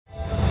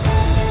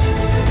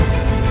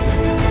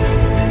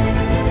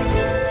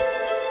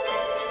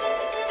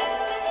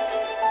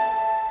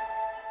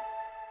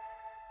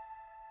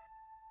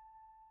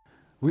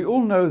We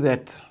all know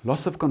that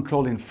loss of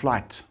control in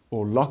flight,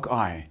 or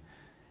lock-eye,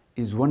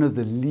 is one of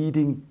the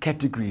leading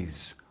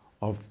categories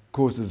of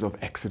causes of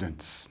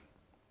accidents.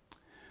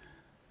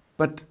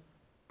 But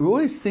we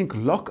always think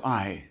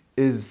lock-eye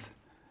is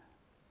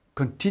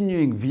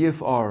continuing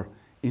VFR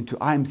into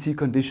IMC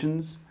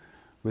conditions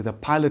where the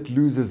pilot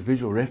loses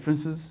visual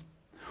references,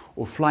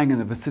 or flying in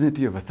the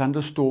vicinity of a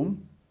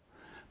thunderstorm.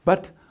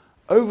 But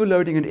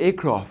overloading an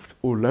aircraft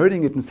or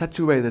loading it in such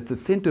a way that the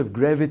center of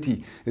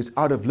gravity is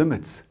out of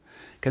limits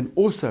can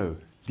also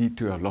lead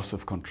to a loss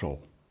of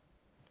control.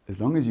 As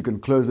long as you can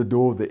close the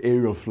door of the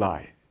aerial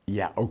fly.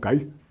 Yeah,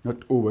 okay, not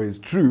always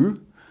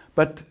true,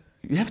 but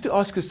you have to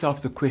ask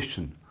yourself the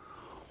question,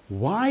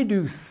 why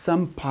do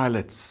some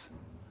pilots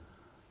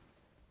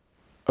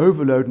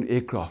overload an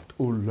aircraft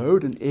or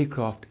load an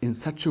aircraft in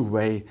such a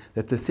way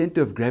that the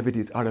center of gravity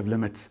is out of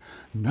limits,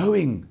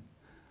 knowing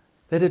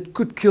that it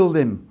could kill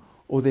them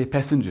or their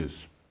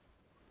passengers?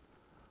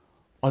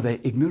 Are they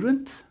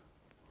ignorant?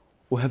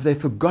 Or have they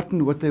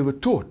forgotten what they were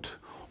taught?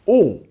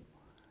 Or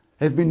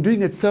have been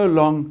doing it so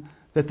long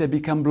that they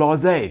become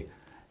blasé?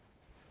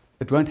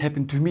 It won't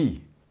happen to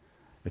me.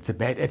 It's a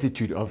bad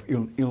attitude of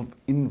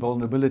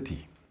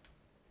invulnerability.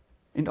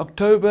 In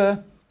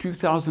October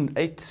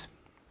 2008,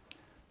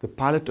 the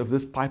pilot of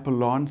this Piper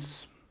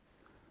Lance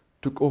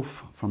took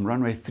off from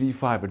runway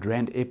 35 at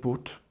Rand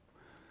Airport.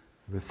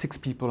 There were 6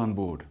 people on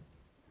board.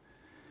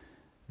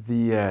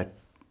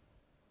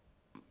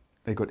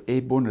 They got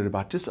airborne at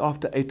about just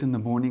after 8 in the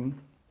morning.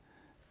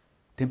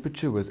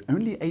 Temperature was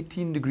only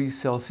 18 degrees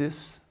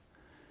Celsius,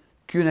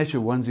 QNH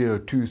of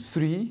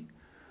 1023,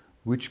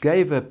 which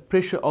gave a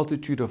pressure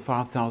altitude of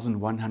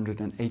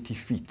 5,180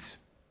 feet.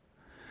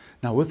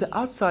 Now, with the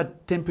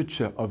outside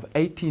temperature of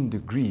 18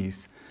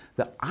 degrees,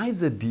 the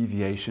ISA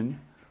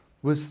deviation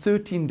was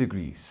 13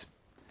 degrees,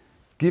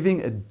 giving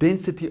a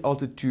density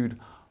altitude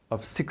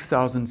of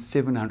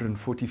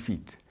 6,740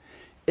 feet,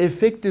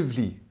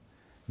 effectively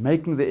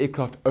making the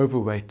aircraft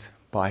overweight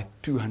by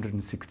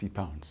 260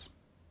 pounds.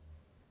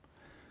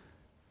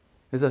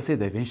 As I said,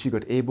 they eventually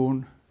got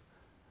airborne.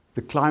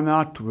 The climb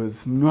out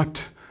was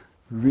not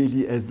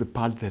really as the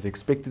pilot had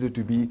expected it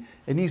to be,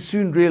 and he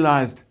soon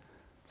realized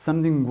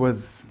something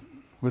was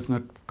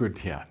not good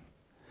here.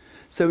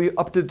 So he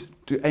opted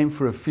to aim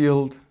for a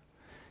field.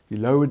 He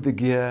lowered the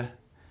gear,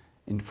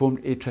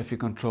 informed air traffic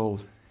control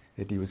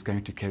that he was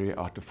going to carry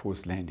out a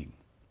forced landing.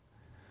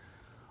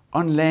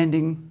 On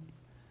landing,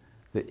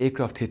 the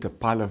aircraft hit a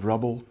pile of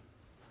rubble,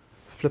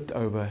 flipped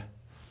over,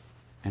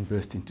 and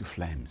burst into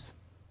flames.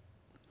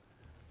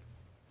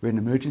 When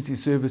emergency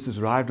services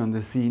arrived on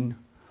the scene,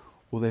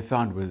 all they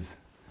found was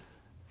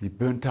the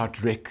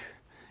burnt-out wreck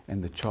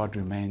and the charred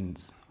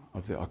remains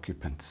of the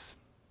occupants.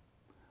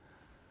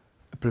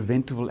 A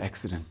preventable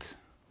accident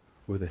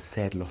with a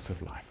sad loss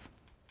of life.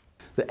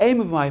 The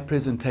aim of my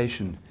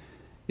presentation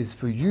is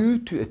for you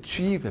to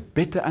achieve a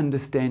better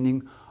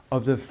understanding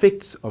of the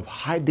effects of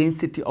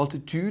high-density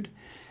altitude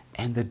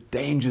and the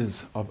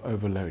dangers of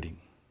overloading.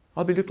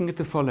 I'll be looking at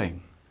the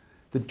following: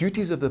 the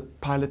duties of the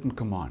pilot in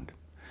command.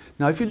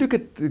 Now, if you look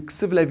at the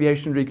Civil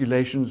Aviation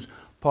Regulations,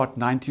 Part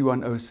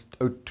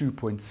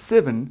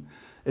 9102.7,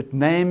 it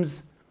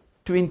names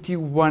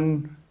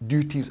 21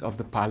 duties of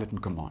the pilot in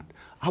command.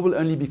 I will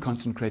only be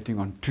concentrating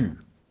on 2.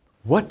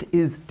 What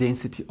is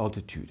density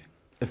altitude?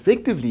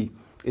 Effectively,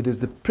 it is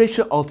the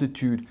pressure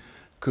altitude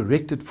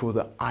corrected for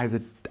the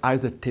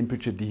ISA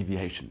temperature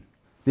deviation.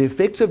 The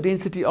effects of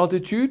density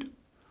altitude?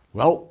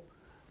 Well,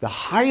 the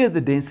higher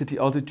the density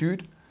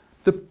altitude,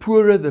 the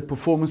poorer the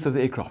performance of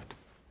the aircraft.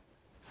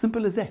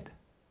 Simple as that.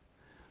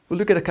 We'll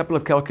look at a couple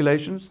of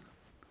calculations,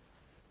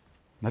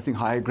 nothing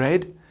higher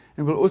grade,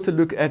 and we'll also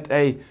look at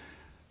a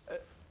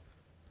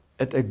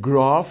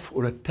graph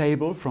or a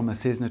table from a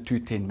Cessna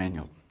 210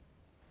 manual.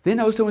 Then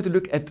I also want to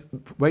look at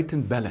weight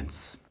and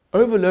balance.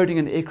 Overloading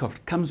an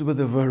aircraft comes with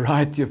a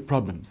variety of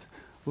problems.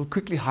 We'll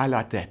quickly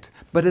highlight that.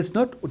 But it's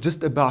not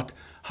just about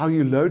how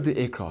you load the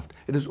aircraft,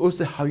 it is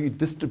also how you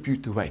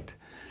distribute the weight.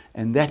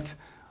 And that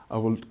I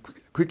will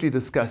quickly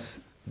discuss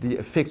the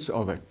effects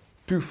of it.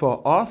 Too far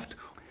aft.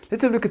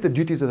 Let's have a look at the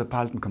duties of the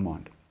pilot in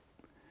command.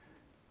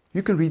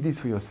 You can read these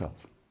for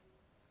yourselves.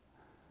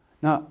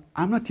 Now,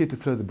 I'm not here to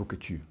throw the book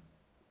at you.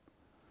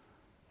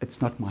 It's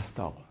not my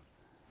style.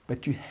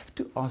 But you have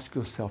to ask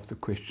yourself the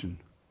question,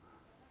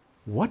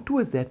 what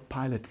was that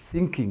pilot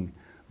thinking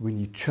when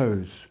he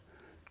chose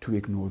to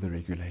ignore the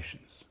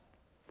regulations?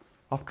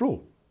 After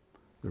all,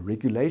 the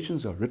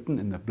regulations are written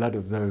in the blood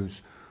of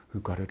those who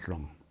got it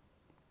wrong.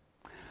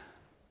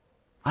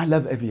 I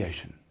love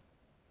aviation,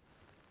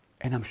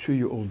 and I'm sure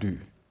you all do.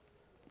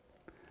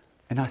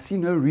 And I see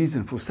no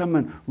reason for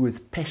someone who is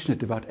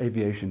passionate about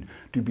aviation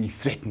to be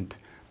threatened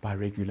by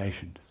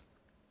regulations.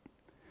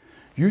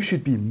 You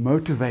should be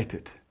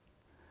motivated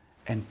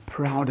and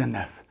proud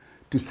enough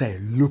to say,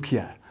 look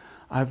here,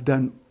 I've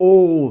done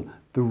all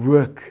the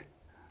work,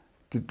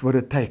 what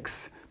it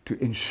takes to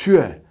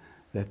ensure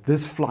that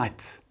this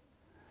flight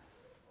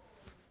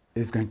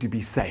is going to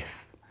be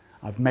safe.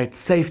 I've made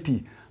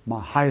safety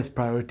my highest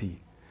priority,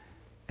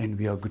 and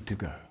we are good to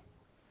go.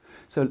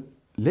 So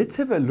let's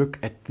have a look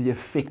at the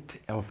effect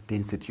of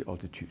density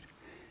altitude.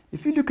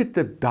 If you look at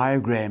the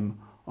diagram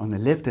on the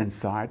left-hand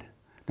side,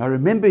 now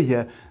remember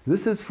here,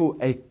 this is for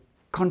a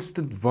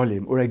constant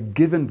volume or a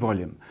given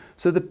volume.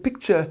 So the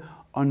picture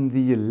on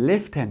the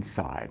left-hand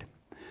side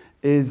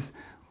is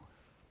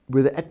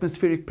where the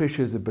atmospheric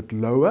pressure is a bit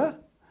lower,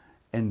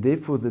 and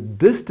therefore the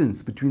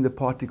distance between the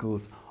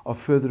particles are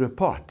further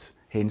apart,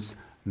 hence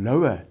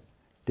lower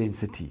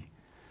density,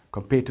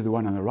 compared to the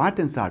one on the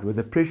right-hand side where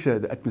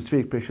the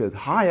atmospheric pressure is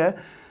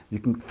higher. You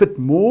can fit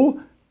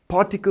more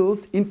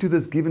particles into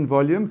this given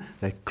volume,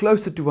 they're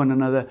closer to one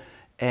another,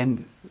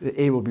 and the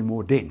air will be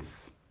more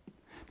dense.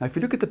 Now if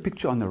you look at the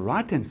picture on the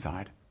right-hand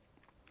side,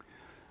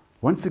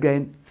 once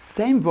again,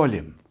 same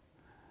volume,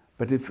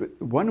 but if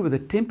one with the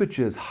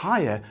temperature is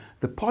higher,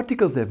 the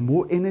particles have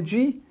more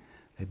energy,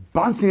 they're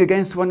bouncing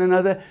against one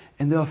another,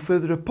 and they are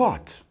further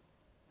apart,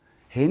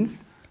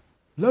 hence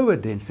lower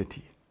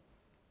density.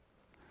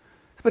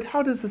 But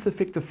how does this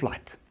affect the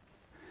flight?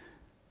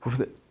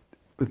 With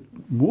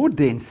more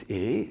dense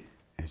air,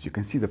 as you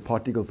can see the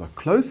particles are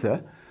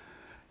closer,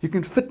 you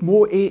can fit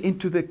more air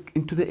into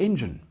the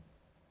engine.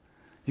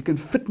 You can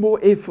fit more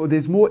airflow,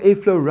 there's more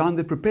airflow around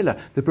the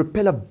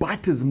propeller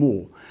biters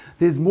more,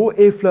 there's more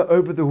airflow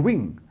over the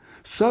wing.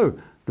 So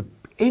the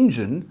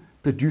engine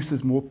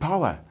produces more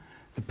power,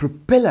 the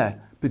propeller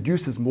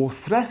produces more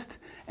thrust,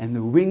 and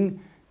the wing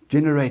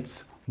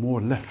generates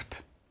more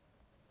lift.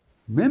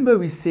 Remember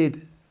we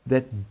said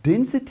that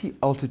density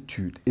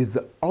altitude is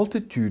the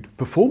altitude,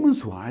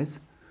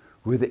 performance-wise,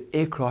 where the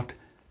aircraft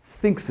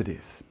thinks it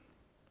is.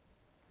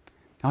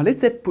 Now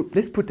let's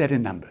put that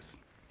in numbers.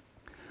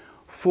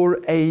 For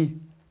a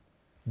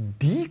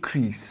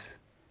decrease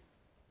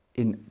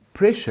in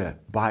pressure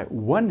by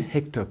 1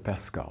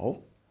 hectopascal,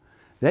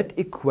 that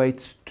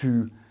equates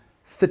to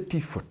 30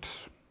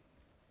 foot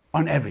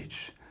on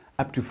average,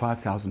 up to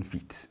 5,000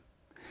 feet.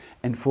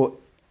 And for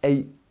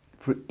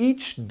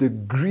each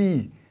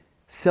degree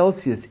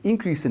Celsius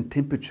increase in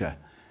temperature,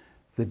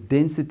 the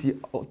density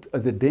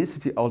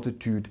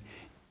altitude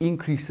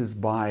increases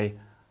by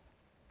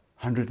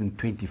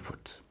 120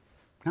 foot.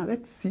 Now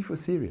that's C for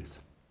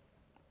serious.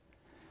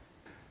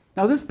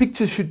 Now this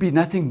picture should be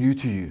nothing new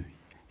to you.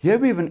 Here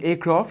we have an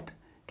aircraft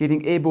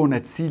getting airborne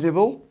at sea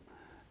level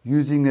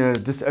using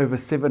just over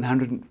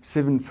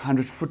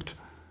 700 foot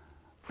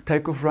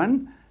takeoff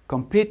run,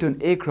 compared to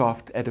an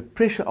aircraft at a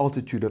pressure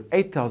altitude of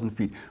 8,000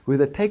 feet where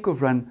the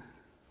takeoff run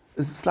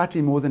is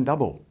slightly more than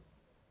double.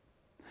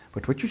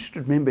 But what you should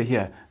remember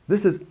here,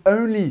 this is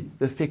only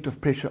the effect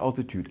of pressure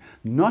altitude,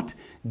 not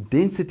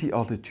density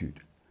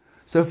altitude.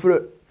 So for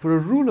a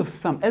rule of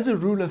thumb, as a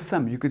rule of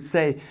thumb, you could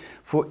say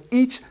for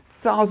each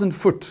 1,000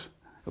 foot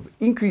of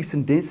increase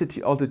in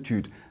density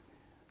altitude,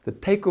 the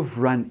takeoff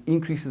run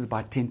increases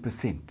by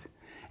 10%.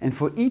 And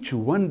for each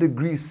 1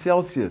 degree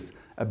Celsius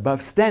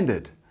above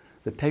standard,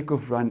 the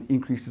takeoff run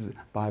increases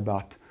by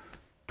about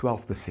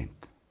 12%.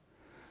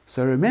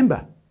 So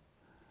remember,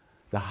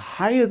 the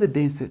higher the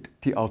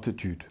density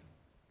altitude,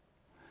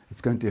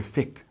 it's going to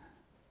affect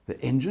the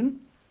engine,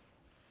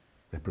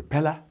 the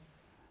propeller,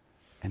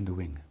 and the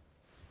wing.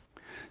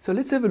 So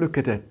let's have a look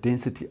at a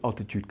density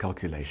altitude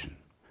calculation.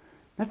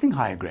 Nothing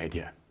higher grade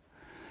here.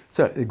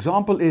 So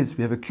example is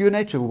we have a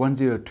QNH of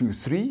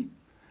 1023,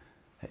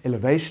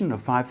 elevation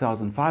of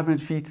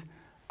 5,500 feet,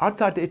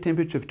 outside air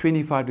temperature of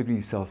 25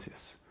 degrees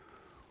Celsius.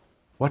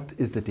 What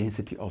is the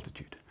density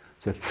altitude?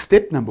 So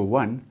step number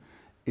 1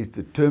 is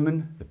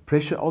determine the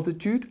pressure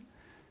altitude.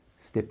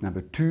 Step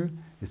number 2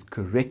 is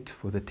correct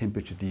for the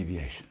temperature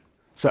deviation.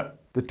 So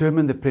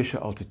determine the pressure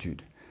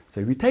altitude.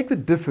 So we take the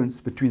difference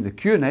between the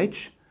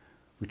QNH,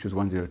 which was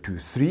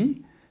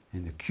 1023,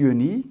 and the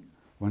QNE,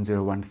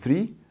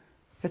 1013,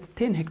 that's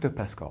 10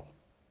 hectopascal.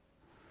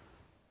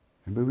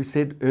 Remember we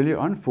said earlier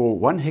on, for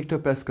 1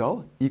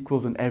 hectopascal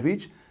equals on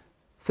average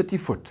 30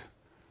 foot.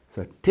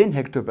 So 10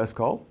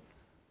 hectopascal,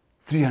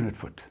 300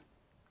 foot.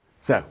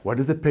 So what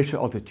is the pressure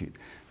altitude?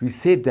 We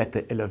said that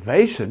the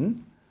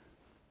elevation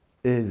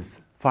is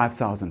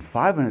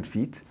 5,500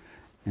 feet,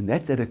 and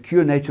that's at a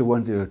QNH of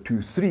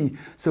 1023.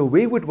 So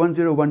where would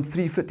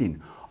 1013 fit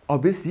in?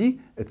 Obviously,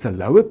 it's a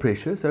lower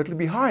pressure, so it'll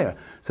be higher.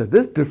 So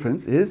this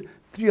difference is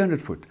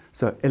 300 foot.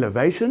 So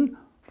elevation,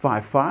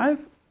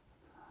 5,500,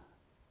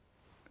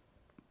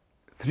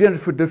 300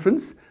 foot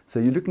difference. So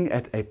you're looking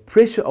at a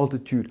pressure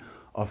altitude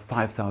of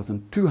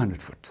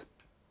 5,200 foot.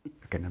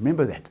 Okay, now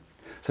remember that.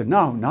 So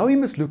now we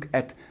must look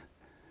at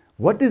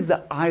what is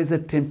the ISA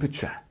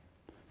temperature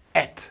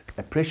at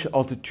a pressure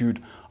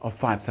altitude of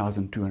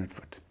 5,200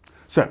 foot.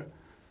 So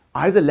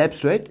ISA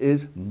lapse rate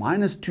is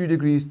 -2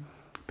 degrees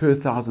per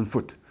 1,000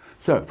 foot.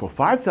 So for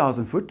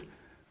 5,000 foot,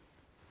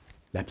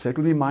 lapse rate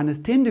will be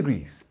 -10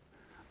 degrees.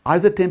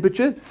 ISA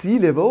temperature, sea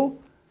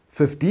level,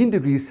 15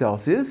 degrees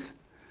Celsius,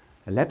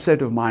 a lapse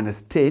rate of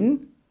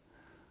 -10.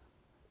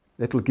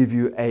 That will give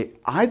you a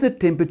ISA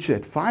temperature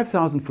at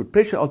 5,000 foot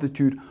pressure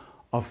altitude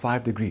of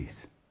 5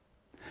 degrees.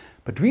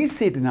 But we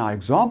said in our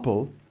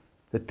example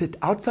that the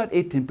outside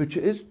air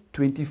temperature is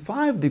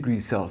 25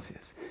 degrees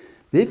Celsius.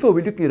 Therefore,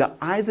 we're looking at an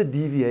ISA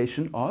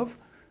deviation of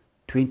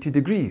 20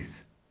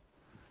 degrees.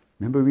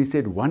 Remember we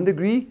said 1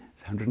 degree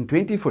is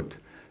 120 foot.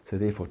 So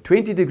therefore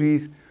 20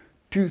 degrees,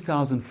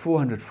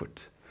 2,400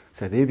 foot.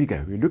 So there we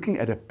go. We're looking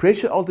at a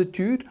pressure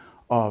altitude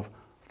of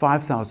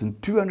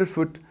 5,200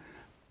 foot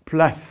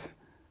plus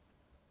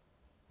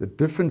the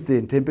difference there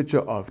in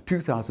temperature of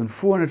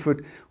 2,400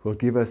 foot will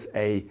give us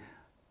a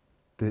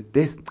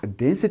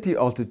density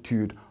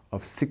altitude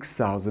of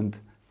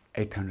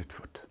 6,800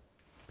 foot.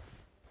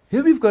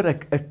 Here we've got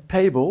a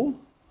table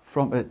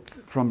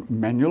from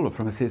manual, or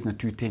from a Cessna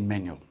 210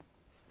 manual.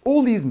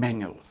 All these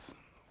manuals,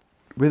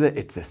 whether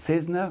it's a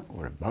Cessna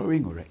or a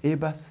Boeing or an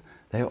Airbus,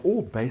 they are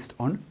all based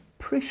on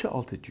pressure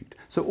altitude.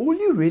 So all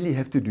you really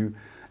have to do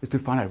is to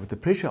find out what the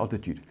pressure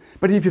altitude.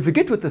 But if you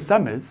forget what the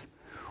sum is,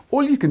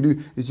 all you can do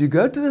is you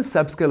go to the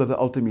subscale of the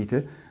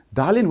altimeter,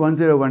 dial in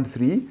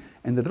 1013,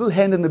 and the little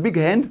hand and the big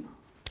hand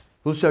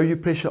will show you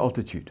pressure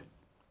altitude.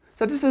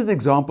 So just as an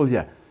example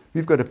here,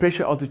 we've got a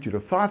pressure altitude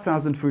of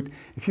 5,000 foot.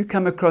 If you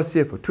come across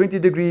here for 20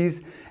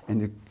 degrees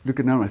and you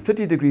look at now at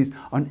 30 degrees,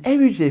 on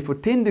average there for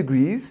 10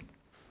 degrees,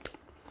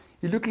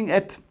 you're looking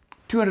at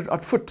 200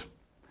 odd foot,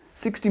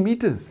 60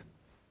 meters.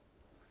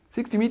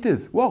 60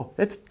 meters, wow,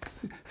 that's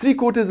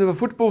 3/4 of a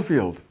football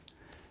field.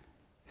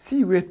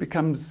 See where it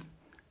becomes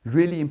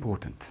really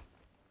important.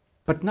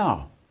 But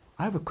now,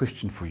 I have a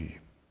question for you.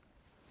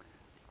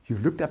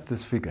 You've looked up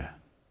this figure.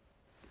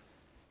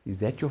 Is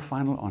that your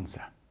final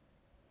answer?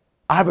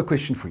 I have a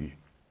question for you.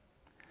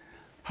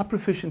 How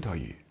proficient are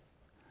you?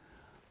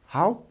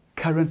 How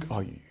current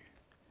are you?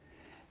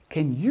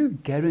 Can you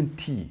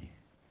guarantee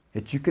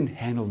that you can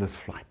handle this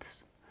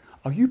flight?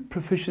 Are you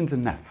proficient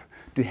enough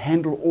to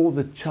handle all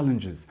the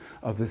challenges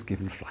of this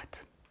given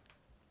flight?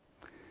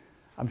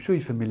 I'm sure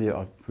you're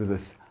familiar with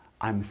this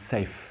I'm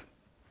safe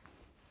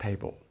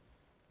table,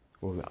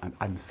 or the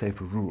I'm safe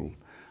rule.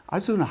 I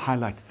just want to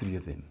highlight 3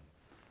 of them.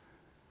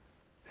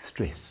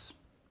 Stress.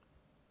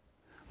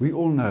 We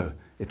all know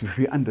that if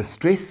we're under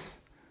stress,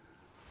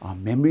 our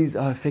memories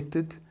are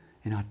affected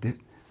and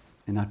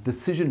our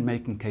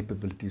decision-making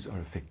capabilities are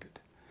affected.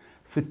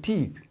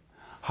 Fatigue.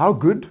 How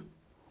good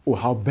or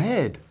how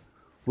bad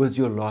was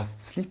your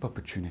last sleep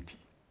opportunity?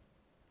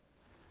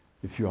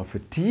 If you are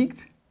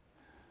fatigued,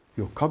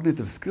 your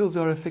cognitive skills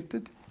are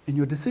affected and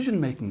your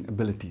decision-making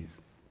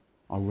abilities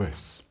are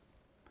worse.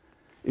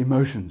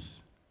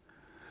 Emotions.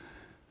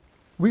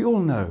 We all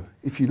know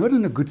if you're not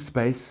in a good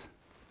space,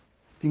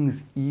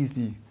 things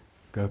easily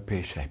go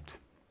pear-shaped.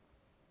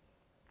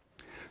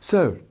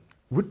 So,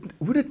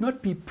 would it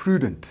not be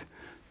prudent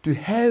to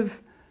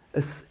have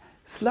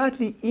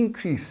slightly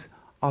increase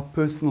our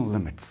personal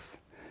limits,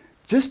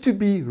 just to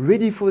be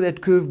ready for that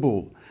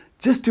curveball,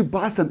 just to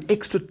buy some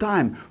extra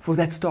time for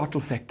that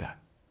startle factor?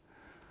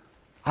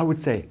 I would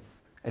say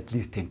at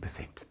least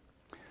 10%.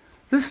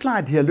 This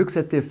slide here looks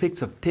at the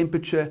effects of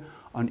temperature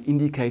on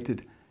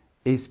indicated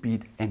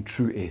airspeed and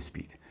true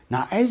airspeed.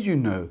 Now, as you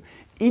know,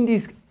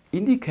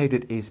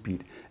 indicated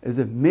airspeed is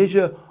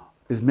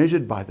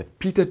measured by the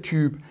pitot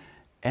tube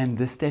and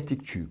the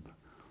static tube,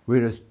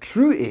 whereas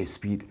true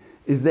airspeed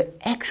is the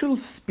actual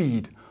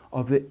speed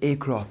of the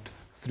aircraft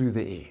through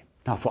the air.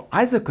 Now, for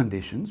ISO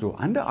conditions or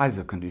under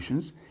ISO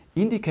conditions,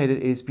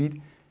 indicated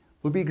airspeed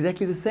will be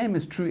exactly the same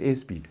as true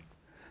airspeed.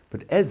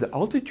 But as the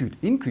altitude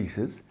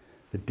increases,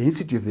 the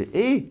density of the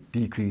air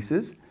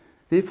decreases,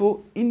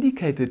 therefore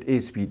indicated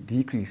airspeed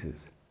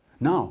decreases.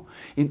 Now,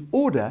 in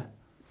order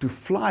to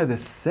fly the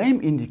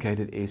same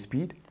indicated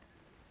airspeed,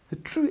 the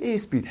true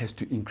airspeed has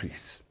to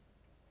increase.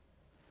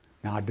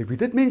 Now, we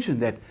did mention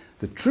that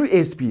the true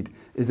airspeed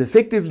is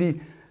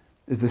effectively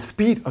the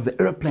speed of the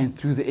aeroplane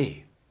through the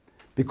air.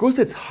 Because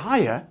it's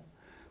higher,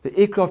 the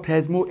aircraft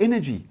has more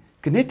energy,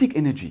 kinetic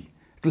energy.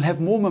 It will have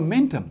more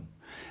momentum.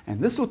 And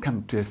this will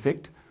come to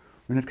effect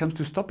when it comes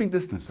to stopping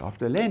distance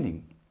after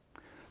landing.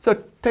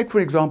 So take, for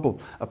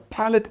example, a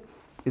pilot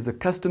is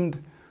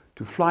accustomed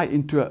to fly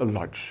into a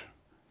lodge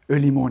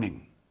early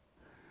morning.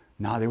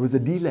 Now there was a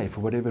delay for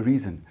whatever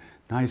reason.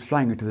 Now he's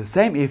flying into the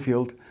same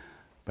airfield,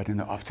 but in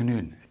the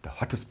afternoon, at the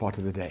hottest part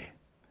of the day.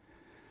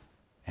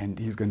 And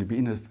he's going to be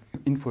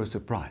in for a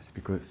surprise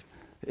because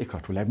the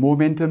aircraft will have more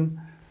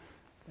momentum,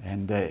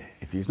 and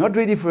if he's not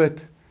ready for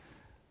it,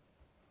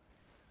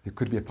 there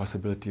could be a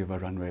possibility of a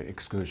runway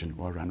excursion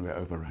or a runway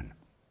overrun.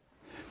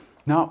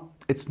 Now,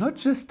 it's not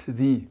just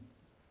the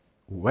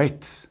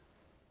weight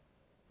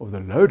or the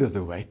load of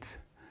the weight,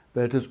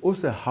 but it is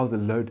also how the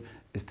load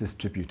is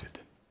distributed.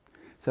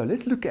 So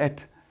let's look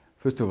at,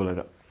 first of all,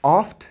 an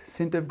aft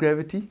center of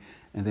gravity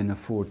and then a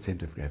forward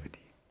center of gravity.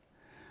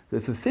 So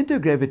if the center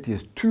of gravity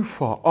is too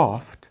far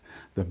aft,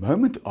 the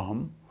moment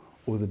arm,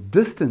 or the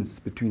distance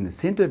between the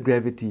center of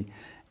gravity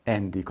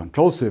and the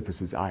control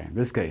surfaces, in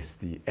this case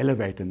the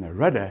elevator and the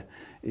rudder,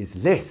 is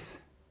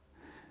less.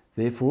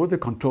 Therefore, the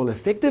control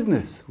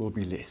effectiveness will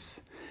be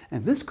less.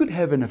 And this could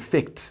have an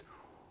effect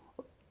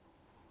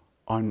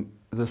on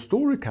the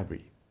stall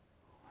recovery.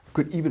 It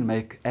could even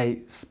make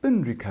a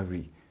spin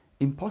recovery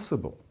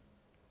impossible.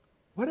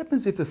 What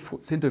happens if the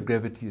center of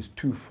gravity is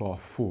too far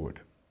forward?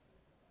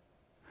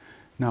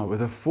 Now,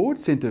 with a forward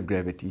center of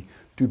gravity,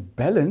 to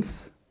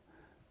balance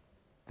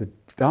the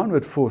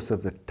downward force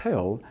of the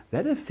tail,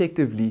 that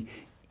effectively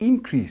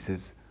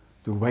increases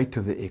the weight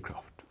of the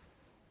aircraft.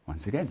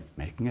 Once again,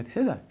 making it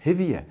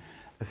heavier,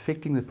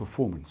 affecting the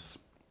performance.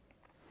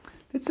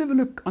 Let's have a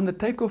look on the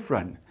takeoff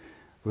run.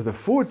 With a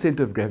forward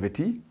center of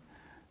gravity,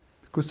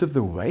 because of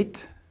the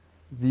weight,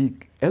 the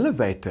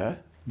elevator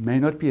may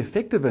not be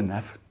effective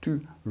enough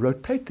to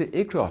rotate the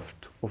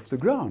aircraft off the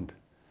ground.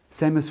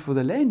 Same as for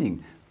the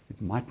landing.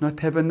 It might not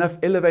have enough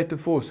elevator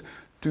force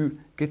to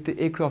get the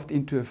aircraft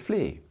into a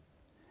flare.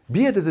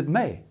 Be it as it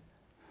may,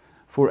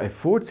 for a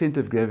forward center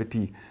of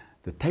gravity,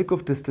 the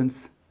takeoff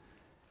distance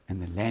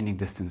and the landing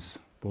distance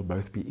will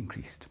both be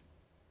increased.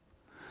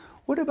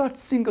 What about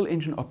single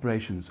engine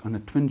operations on a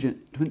twin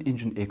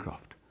engine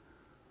aircraft?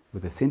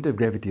 With the center of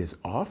gravity as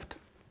aft,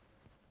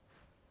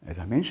 as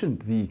I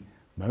mentioned, the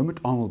moment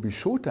arm will be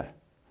shorter.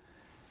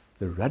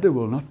 The rudder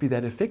will not be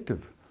that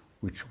effective,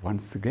 which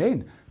once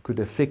again could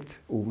affect,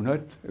 or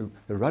not,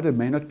 the rudder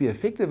may not be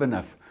effective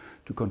enough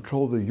to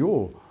control the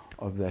yaw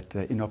of that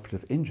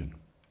inoperative engine.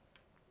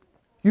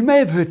 You may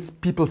have heard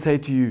people say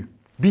to you,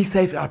 be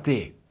safe out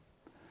there.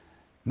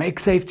 Make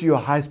safety your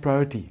highest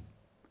priority.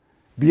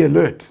 Be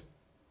alert.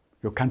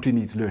 Your country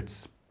needs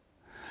alerts.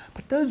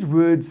 But those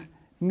words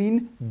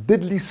mean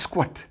diddly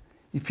squat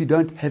if you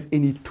don't have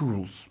any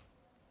tools.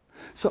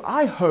 So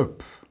I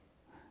hope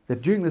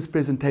that during this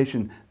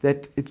presentation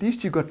that at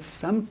least you got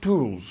some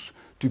tools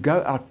to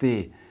go out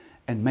there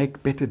and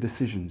make better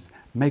decisions,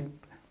 make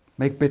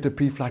better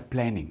pre-flight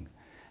planning,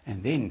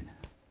 and then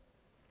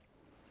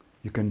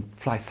you can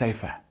fly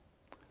safer.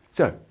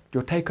 So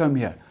your take home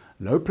here,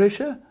 low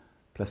pressure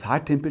plus high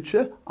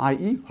temperature,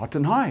 i.e. hot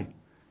and high,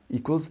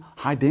 equals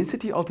high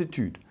density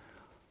altitude.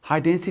 High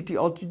density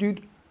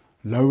altitude,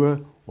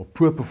 lower or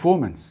poor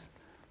performance.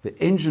 The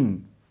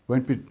engine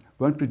won't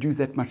produce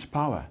that much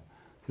power.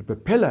 The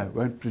propeller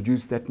won't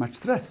produce that much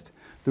thrust.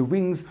 The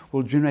wings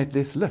will generate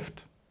less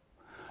lift.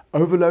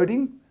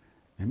 Overloading,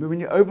 remember when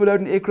you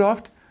overload an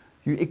aircraft,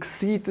 you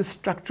exceed the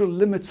structural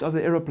limits of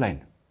the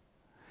aeroplane.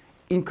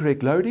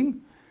 Incorrect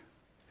loading,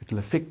 it will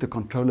affect the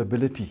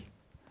controllability.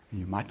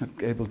 You might not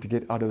be able to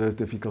get out of those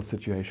difficult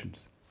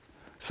situations.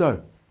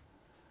 So,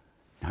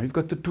 now you've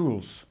got the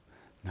tools.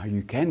 Now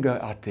you can go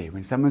out there.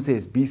 When someone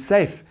says, be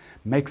safe,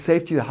 make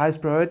safety the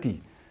highest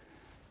priority,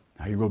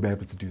 now you will be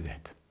able to do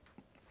that.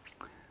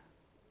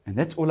 And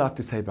that's all I have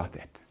to say about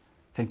that.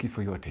 Thank you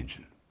for your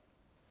attention.